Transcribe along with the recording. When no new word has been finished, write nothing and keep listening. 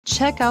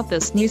Check out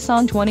this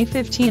Nissan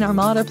 2015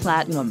 Armada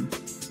Platinum.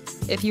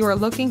 If you are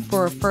looking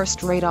for a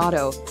first-rate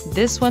auto,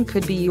 this one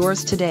could be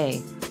yours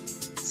today.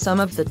 Some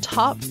of the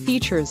top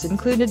features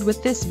included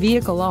with this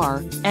vehicle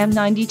are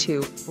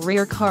M92,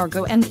 rear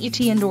cargo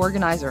NET and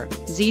organizer,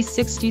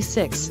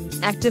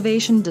 Z66,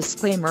 activation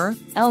disclaimer,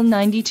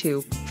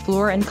 L92,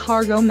 floor and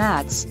cargo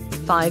mats,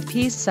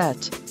 5-piece set,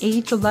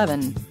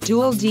 H11,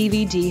 dual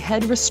DVD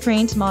head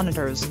restraint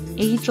monitors,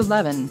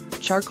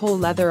 H11, charcoal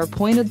leather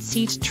appointed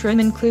seat trim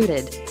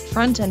included,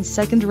 front and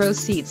second row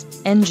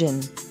seats, engine,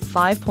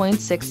 5.6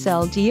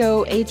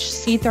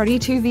 LDOHC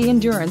 32V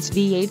endurance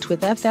V8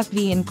 with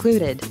FFV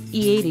included,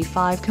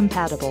 E85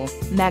 compatible,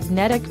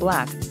 magnetic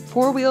black,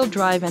 4-wheel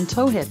drive and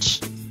tow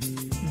hitch.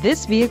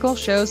 This vehicle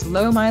shows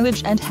low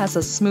mileage and has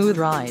a smooth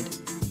ride.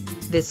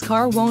 This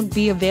car won't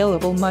be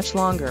available much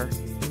longer.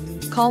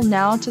 Call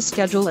now to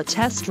schedule a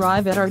test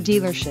drive at our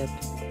dealership.